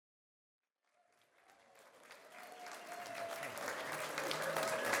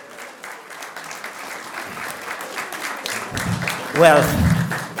Well,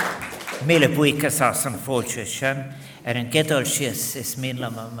 míle buchas as an fóilte sin, an gedal sias is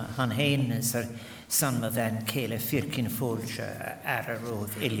mílam an hain is san ma bhean céile fircin fóilte ar a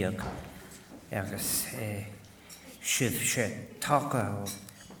ród iliog. Agus sibh sé taca ó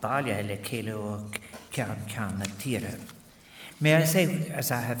baile le céile ó cean na tíre. May I say,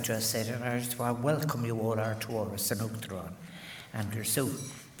 as I have just said, and I welcome you all our tourists in Uachtaráin, and we're so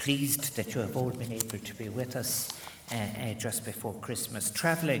pleased that you have all been able to be with us just before Christmas,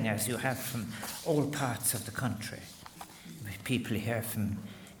 travelling as you have from all parts of the country. With people here from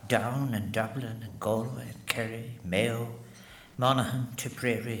Down and Dublin and Galway and Kerry, Mayo, Monaghan,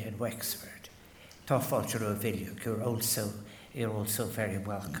 Tipperary and Wexford. Táfáiltear ó Bhilliog, you're also very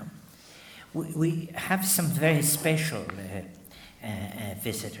welcome. We have some very special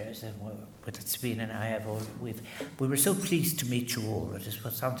visitors, and with Sabine and I we were so pleased to meet you all. It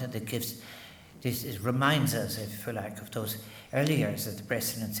was something that it reminds us, if you like, of those early years that the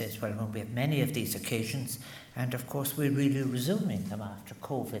President says, well, we have many of these occasions, and of course we're really resuming them after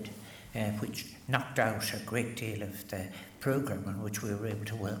COVID, which knocked out a great deal of the programme in which we were able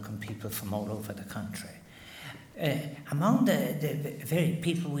to welcome people from all over the country. Among the very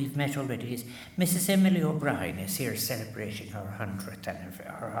people we've met already is Mrs. Emily O'Brien is here celebrating her 100th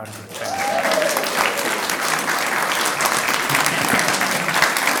anniversary.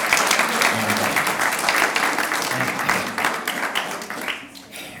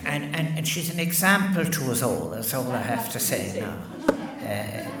 And she's an example to us all, that's all I have to say now.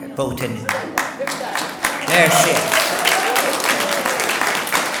 Both in... There she is.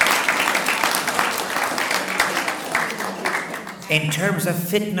 In terms of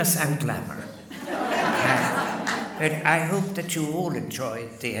fitness and glamour. But I hope that you all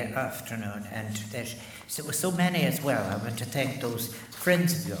enjoyed the afternoon, and that there were so many as well. I want to thank those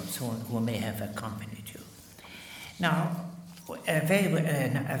friends of yours who may have accompanied you. Now,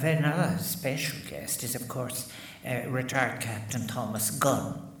 another special guest is, of course, retired Captain Thomas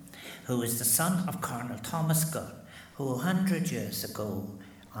Gunn, who is the son of Colonel Thomas Gunn, who 100 years ago,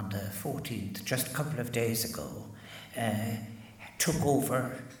 on the 14th, just a couple of days ago, took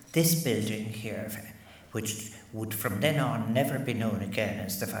over this building here, which would from then on never be known again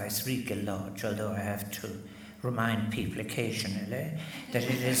as the Vice-Regal Lodge, although I have to remind people occasionally that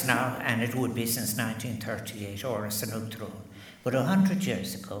it is now, and it would be since 1938, Áras an Uachtaráin. But 100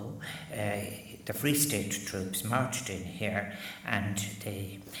 years ago, the Free State troops marched in here, and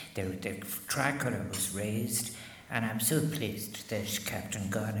the tricolour was raised. And I'm so pleased that Captain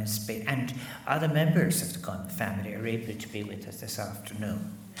Gunn and other members of the Gunn family are able to be with us this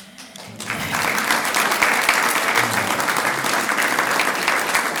afternoon.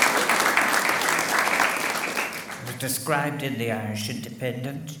 It was described in the Irish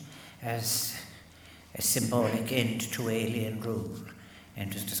Independent as a symbolic end to alien rule,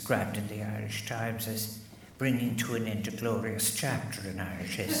 and it was described in the Irish Times as bringing to an end a glorious chapter in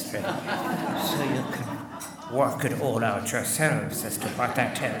Irish history. So you can work it all out yourselves as to what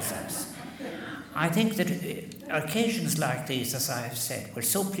that tells us. I think that occasions like these, as I have said, we're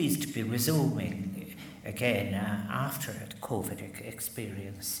so pleased to be resuming again after the COVID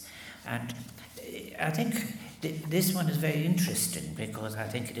experience. And I think this one is very interesting because I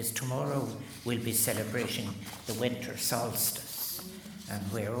think it is tomorrow we'll be celebrating the winter solstice.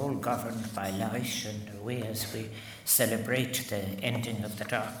 And we're all governed by light and a way as we celebrate the ending of the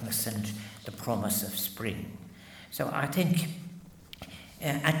darkness and the promise of spring. So I think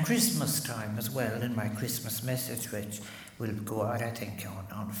at Christmas time as well, in my Christmas message, which will go out, I think,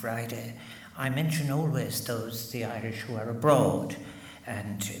 on Friday, I mention always the Irish who are abroad.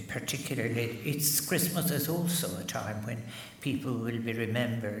 And particularly, Christmas is also a time when people will be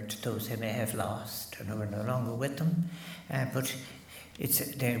remembered, those they may have lost and who are no longer with them. But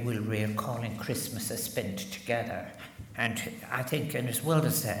they will recalling Christmas as spent together. And I think, and as well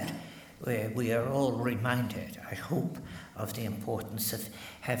as that, we are all reminded, I hope, of the importance of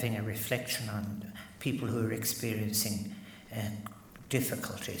having a reflection on people who are experiencing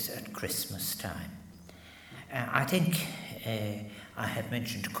difficulties at Christmas time. I think I have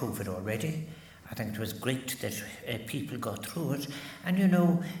mentioned COVID already. I think it was great that people got through it. And you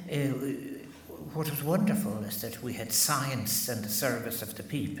know, what was wonderful is that we had science in the service of the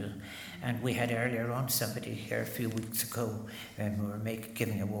people, and we had earlier on somebody here a few weeks ago when we were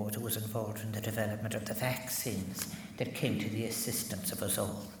giving a award who was involved in the development of the vaccines that came to the assistance of us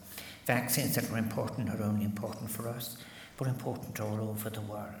all. Vaccines that are important, not only important for us, but important all over the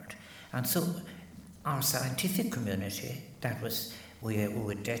world. And so our scientific community, that was we owe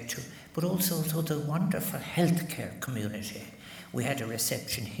a debt to, but also to the wonderful healthcare community, we had a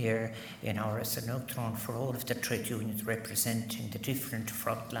reception here in Áras an Uachtaráin for all of the trade unions representing the different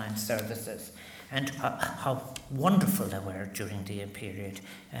frontline services, and how wonderful they were during the period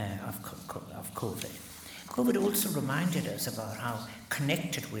of COVID. COVID also reminded us about how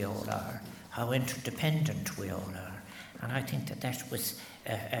connected we all are, how interdependent we all are, and I think that was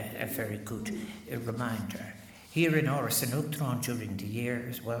a very good reminder. Here in Áras an Uachtaráin during the year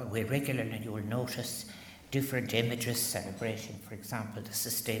as well, we regularly, you will notice, different images celebrating, for example, the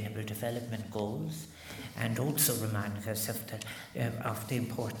Sustainable Development Goals, and also reminding us of the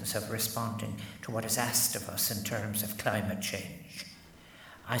importance of responding to what is asked of us in terms of climate change.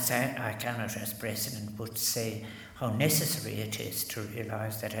 I cannot, as President, but say how necessary it is to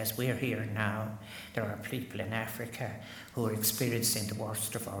realise that as we're here now, there are people in Africa who are experiencing the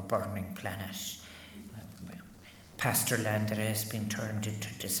worst of our burning planet. Pasture land that has been turned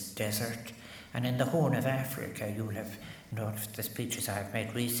into this desert. And in the Horn of Africa, you will have noticed the speeches I've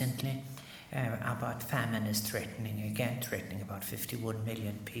made recently about famine is threatening about 51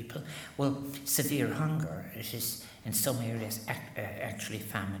 million people. Well, severe hunger, it is in some areas actually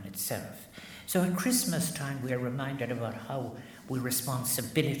famine itself. So at Christmas time, we are reminded about how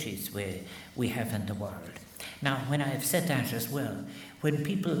responsibilities we have in the world. Now, when I have said that as well, when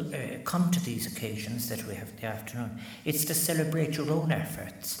people come to these occasions that we have in the afternoon, it's to celebrate your own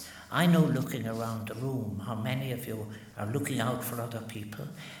efforts. I know, looking around the room, how many of you are looking out for other people,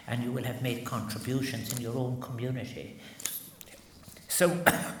 and you will have made contributions in your own community. So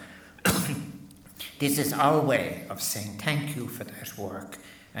this is our way of saying thank you for that work,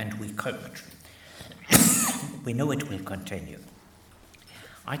 and we know it will continue.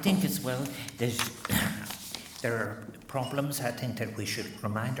 I think as well there are problems, I think, that we should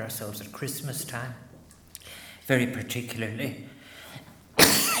remind ourselves at Christmas time, very particularly.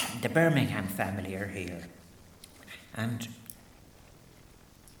 The Birmingham family are here, and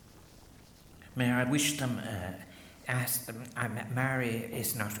may I wish them, ask them. Mary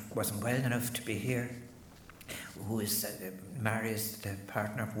wasn't well enough to be here. Mary is the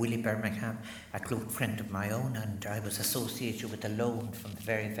partner of Willie Birmingham, a close friend of my own, and I was associated with the loan from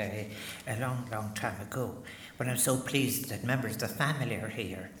a long time ago. But I'm so pleased that members of the family are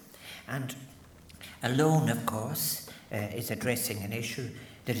here, and Alone, of course, is addressing an issue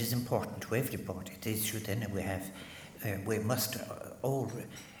that is important to everybody. The issue then we must all,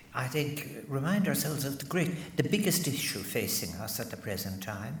 I think, remind ourselves of the biggest issue facing us at the present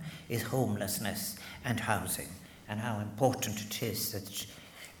time is homelessness and housing, and how important it is that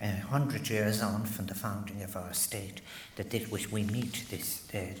 100 years on from the founding of our state, that we meet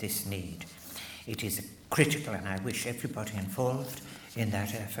this need. It is critical, and I wish everybody involved in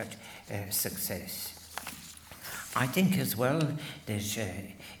that effort success. I think as well that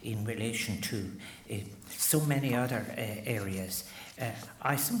in relation to so many other areas,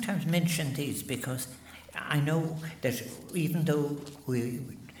 I sometimes mention these because I know that even though we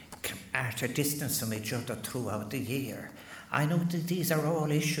are at a distance from each other throughout the year, I know that these are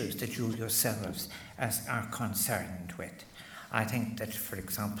all issues that you yourselves are concerned with. I think that, for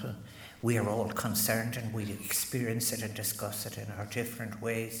example, we are all concerned, and we experience it and discuss it in our different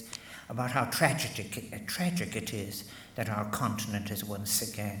ways, about how tragic it is that our continent is once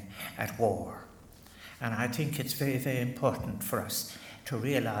again at war. And I think it's very, very important for us to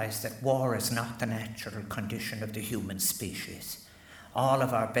realise that war is not the natural condition of the human species. All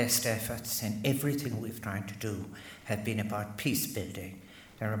of our best efforts in everything we've tried to do have been about peace building.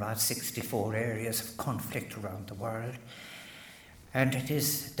 There are about 64 areas of conflict around the world. And it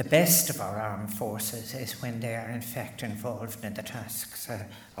is the best of our armed forces is when they are in fact involved in the tasks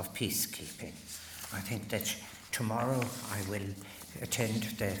of peacekeeping. I think that tomorrow I will attend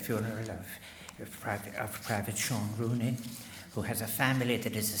the funeral of Private Sean Rooney, who has a family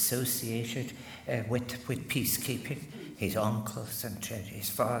that is associated with peacekeeping, his uncles and his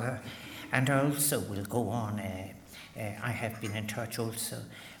father. And I also will go on, I have been in touch also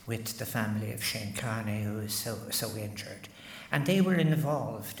with the family of Shane Carney, who is so injured. And they were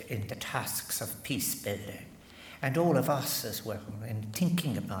involved in the tasks of peace building. And all of us as well, in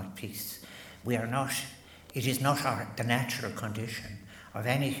thinking about peace, it is not the natural condition of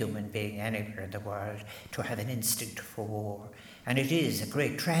any human being anywhere in the world to have an instinct for war. And it is a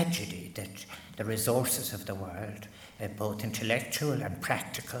great tragedy that the resources of the world, both intellectual and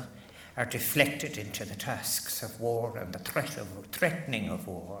practical, are deflected into the tasks of war and the threatening of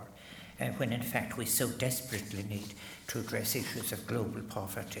war, when in fact we so desperately need to address issues of global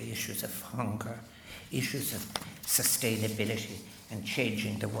poverty, issues of hunger, issues of sustainability and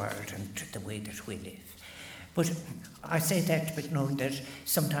changing the world and the way that we live. But I say that, but knowing that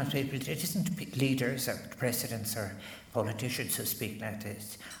sometimes people, it isn't leaders or presidents or politicians who speak like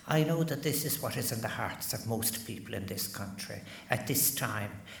this. I know that this is what is in the hearts of most people in this country at this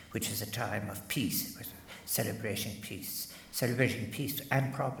time, which is a time of peace, celebrating peace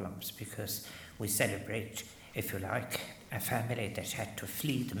and problems, because we celebrate, if you like, a family that had to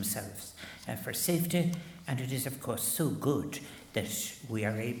flee themselves for safety, and it is of course so good that we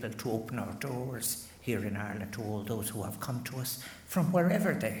are able to open our doors here in Ireland to all those who have come to us from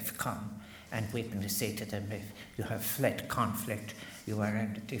wherever they've come, and we can say to them, if you have fled conflict,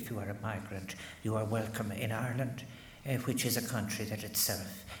 if you are a migrant, you are welcome in Ireland, which is a country that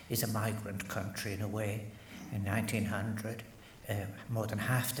itself is a migrant country in a way. In 1900, more than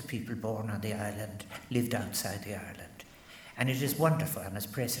half the people born on the island lived outside the island. And it is wonderful, and as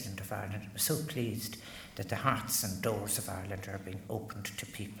President of Ireland, I'm so pleased that the hearts and doors of Ireland are being opened to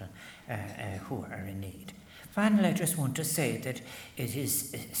people who are in need. Finally, I just want to say that it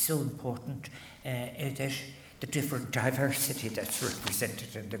is so important that the different diversity that's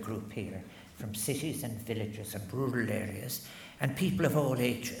represented in the group here, from cities and villages and rural areas, and people of all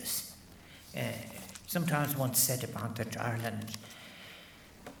ages. Sometimes one said about that Ireland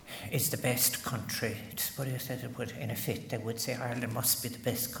is the best country. Somebody said it would, in a fit, they would say Ireland must be the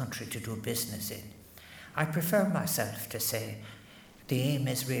best country to do business in. I prefer myself to say the aim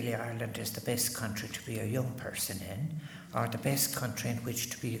is really Ireland is the best country to be a young person in, or the best country in which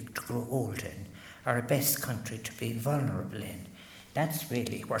to grow old in, or a best country to be vulnerable in. That's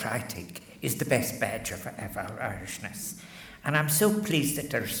really what I think is the best badge of our Irishness. And I'm so pleased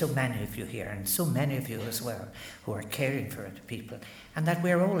that there are so many of you here, and so many of you as well, who are caring for other people, and that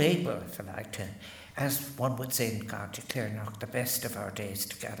we're all able, if you like, to, as one would say in County Clare, the best of our days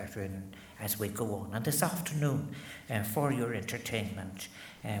together in as we go on. And this afternoon, for your entertainment,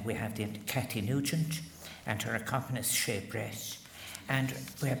 we have the Cathy Nugent and her accompanist Shay Brett. And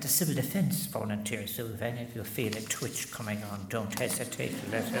we have the civil defence volunteers, so if any of you feel a twitch coming on, don't hesitate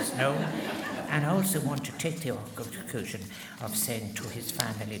to let us know. And I also want to take the occasion of saying to his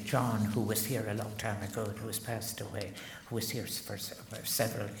family, John, who was here a long time ago, who has passed away, who was here for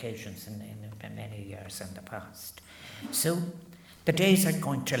several occasions in many years in the past. So the days are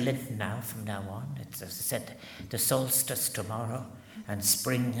going to lengthen now from now on. It's, as I said, the solstice tomorrow, and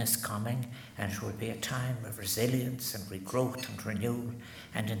spring is coming, and it will be a time of resilience and regrowth and renewal,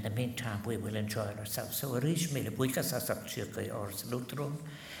 and in the meantime we will enjoy ourselves. So arish mile buikas as abchirke ors lutron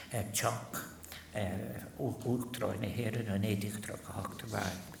chok utro in here and ediktro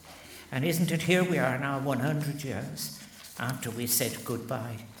kahoktabai. And isn't it here we are now 100 years after we said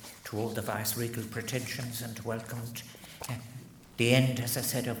goodbye to all the viceregal pretensions and welcomed the end, as I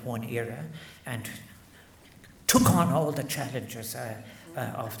said, of one era, and took on all the challenges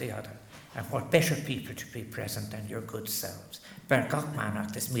of the other. And what better people to be present than your good selves. Bergach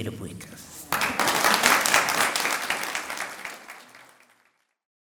manach des mile buikas.